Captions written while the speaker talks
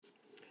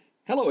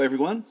Hello,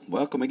 everyone.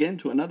 Welcome again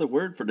to another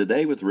Word for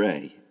Today with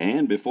Ray.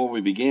 And before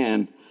we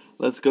begin,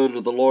 let's go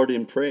to the Lord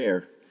in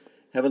prayer.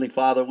 Heavenly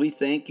Father, we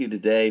thank you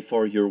today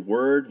for your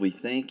Word. We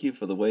thank you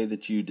for the way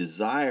that you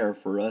desire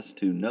for us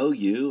to know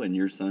you and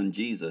your Son,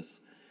 Jesus.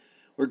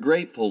 We're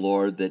grateful,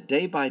 Lord, that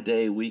day by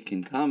day we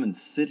can come and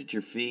sit at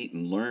your feet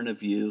and learn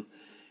of you,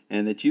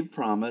 and that you've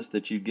promised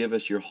that you give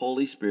us your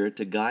Holy Spirit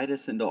to guide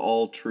us into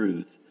all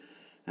truth.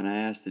 And I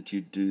ask that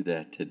you do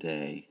that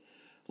today.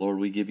 Lord,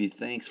 we give you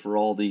thanks for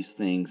all these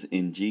things.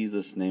 In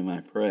Jesus' name I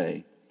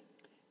pray.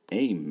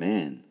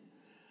 Amen.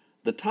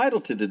 The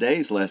title to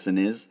today's lesson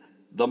is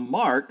The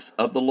Marks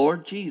of the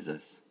Lord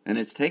Jesus, and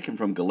it's taken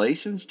from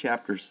Galatians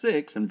chapter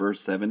 6 and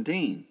verse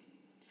 17.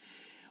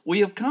 We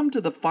have come to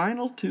the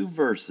final two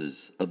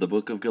verses of the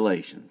book of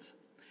Galatians,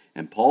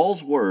 and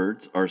Paul's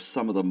words are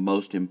some of the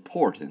most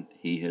important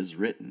he has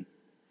written.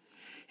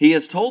 He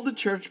has told the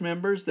church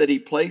members that he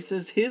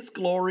places his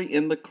glory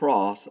in the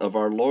cross of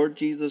our Lord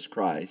Jesus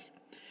Christ,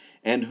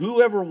 and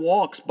whoever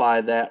walks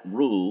by that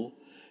rule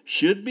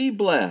should be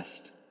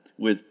blessed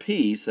with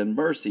peace and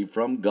mercy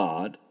from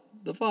God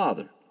the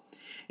Father.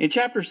 In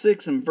chapter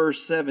 6 and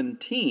verse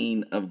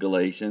 17 of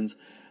Galatians,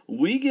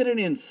 we get an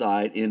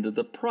insight into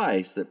the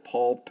price that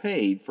Paul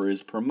paid for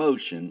his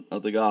promotion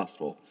of the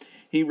gospel.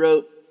 He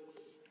wrote,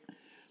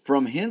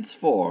 "From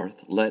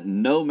henceforth let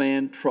no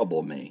man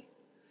trouble me,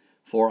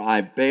 for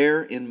I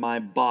bear in my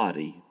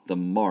body the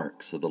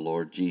marks of the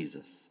Lord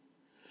Jesus."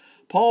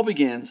 Paul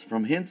begins,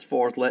 "From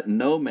henceforth let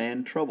no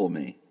man trouble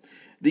me."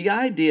 The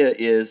idea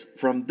is,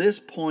 from this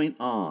point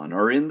on,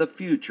 or in the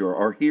future,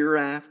 or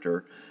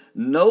hereafter,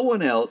 no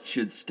one else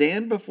should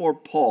stand before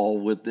Paul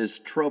with this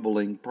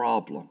troubling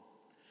problem.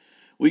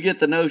 We get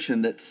the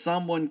notion that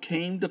someone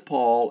came to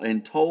Paul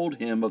and told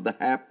him of the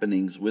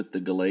happenings with the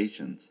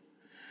Galatians.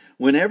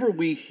 Whenever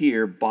we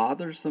hear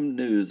bothersome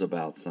news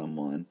about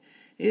someone,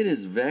 it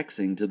is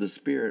vexing to the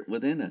spirit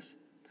within us.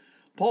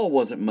 Paul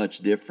wasn't much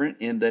different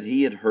in that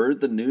he had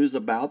heard the news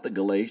about the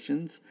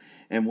Galatians,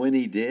 and when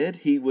he did,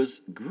 he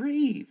was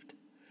grieved.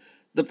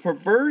 The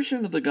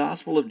perversion of the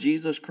gospel of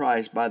Jesus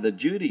Christ by the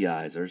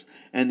Judaizers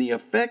and the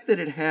effect that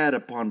it had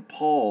upon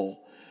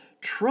Paul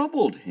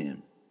troubled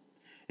him.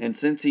 And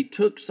since he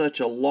took such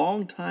a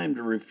long time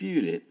to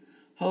refute it,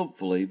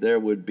 hopefully there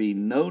would be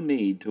no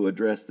need to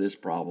address this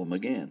problem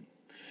again.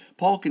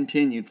 Paul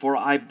continued, "For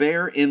I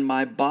bear in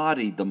my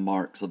body the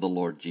marks of the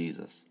Lord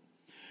Jesus."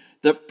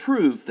 The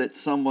proof that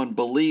someone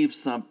believes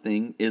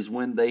something is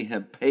when they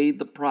have paid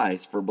the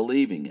price for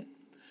believing it.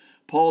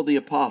 Paul the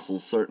Apostle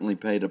certainly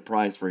paid a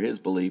price for his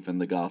belief in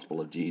the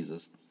gospel of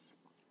Jesus.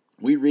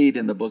 We read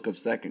in the book of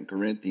 2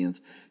 Corinthians,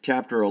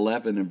 chapter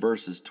 11, and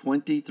verses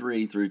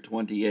 23 through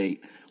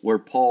 28, where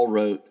Paul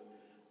wrote,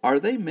 "Are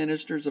they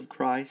ministers of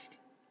Christ?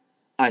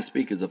 I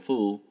speak as a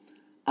fool.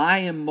 I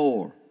am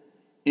more,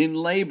 in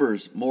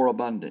labors more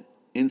abundant,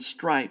 in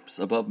stripes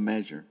above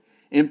measure,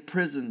 in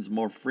prisons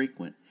more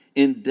frequent,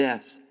 in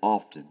deaths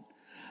often.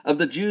 Of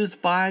the Jews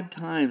 5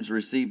 times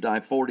received I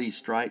 40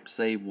 stripes,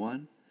 save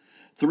one.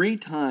 3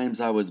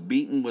 times I was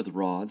beaten with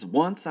rods.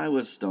 Once I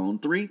was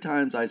stoned. 3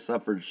 times I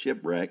suffered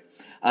shipwreck.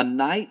 A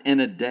night and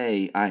a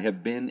day I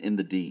have been in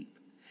the deep.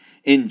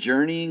 In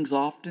journeyings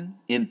often,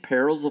 in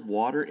perils of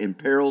water, in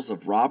perils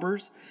of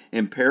robbers,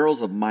 in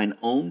perils of mine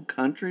own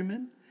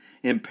countrymen,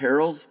 in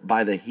perils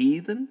by the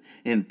heathen,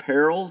 in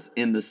perils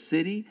in the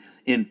city,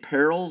 in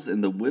perils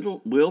in the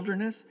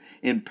wilderness,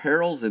 in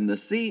perils in the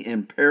sea,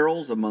 in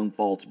perils among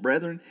false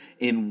brethren,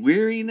 in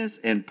weariness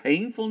and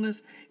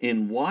painfulness,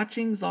 in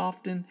watchings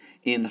often,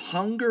 in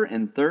hunger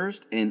and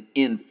thirst, and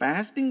in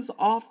fastings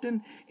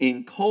often,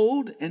 in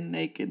cold and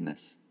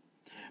nakedness.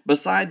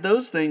 Beside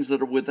those things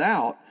that are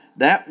without,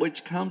 that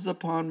which comes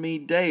upon me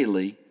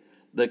daily,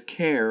 the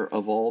care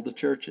of all the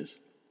churches."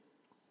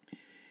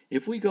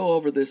 If we go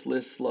over this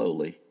list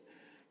slowly,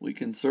 we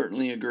can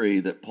certainly agree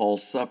that Paul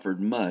suffered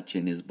much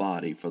in his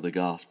body for the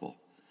gospel.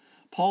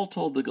 Paul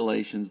told the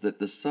Galatians that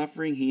the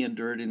suffering he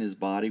endured in his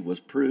body was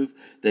proof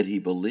that he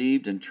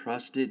believed and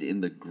trusted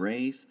in the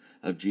grace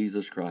of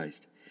Jesus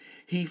Christ.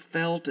 He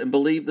felt and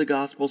believed the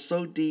gospel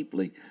so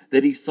deeply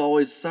that he saw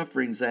his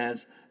sufferings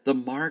as the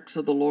marks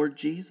of the Lord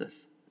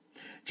Jesus.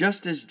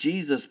 Just as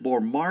Jesus bore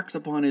marks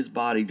upon his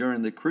body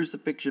during the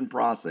crucifixion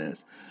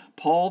process,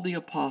 Paul the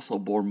Apostle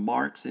bore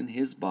marks in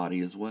his body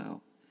as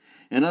well.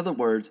 In other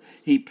words,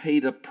 he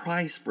paid a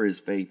price for his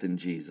faith in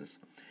Jesus.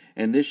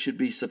 And this should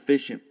be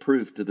sufficient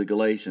proof to the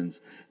Galatians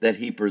that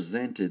he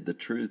presented the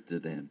truth to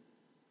them.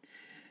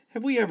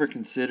 Have we ever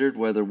considered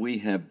whether we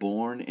have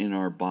borne in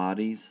our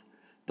bodies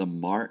the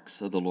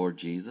marks of the Lord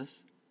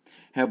Jesus?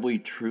 Have we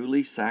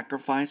truly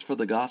sacrificed for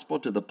the gospel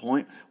to the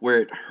point where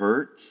it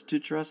hurts to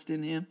trust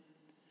in him?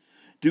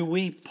 Do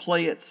we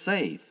play it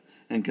safe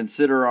and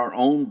consider our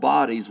own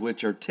bodies,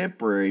 which are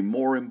temporary,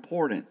 more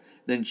important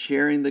than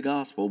sharing the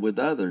gospel with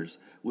others,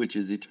 which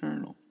is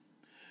eternal?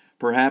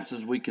 Perhaps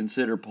as we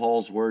consider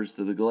Paul's words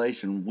to the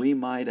Galatians, we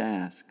might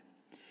ask,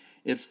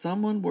 if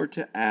someone were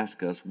to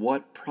ask us,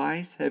 "What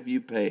price have you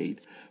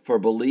paid for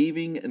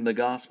believing in the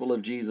gospel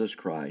of Jesus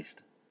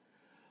Christ?"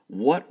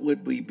 what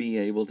would we be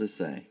able to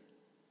say?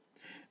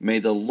 May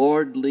the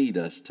Lord lead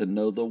us to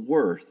know the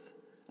worth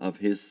of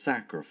his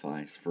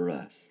sacrifice for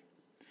us.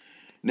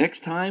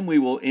 Next time we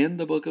will end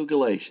the book of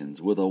Galatians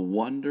with a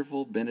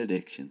wonderful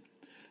benediction.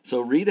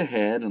 So read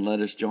ahead and let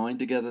us join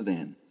together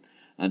then.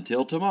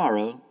 Until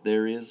tomorrow,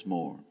 there is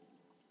more.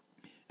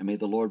 And may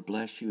the Lord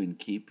bless you and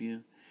keep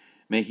you.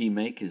 May he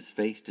make his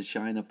face to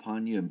shine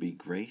upon you and be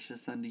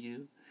gracious unto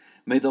you.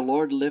 May the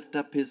Lord lift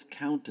up his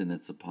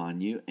countenance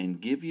upon you and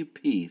give you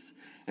peace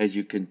as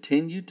you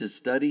continue to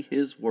study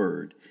his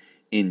word.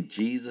 In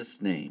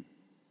Jesus' name,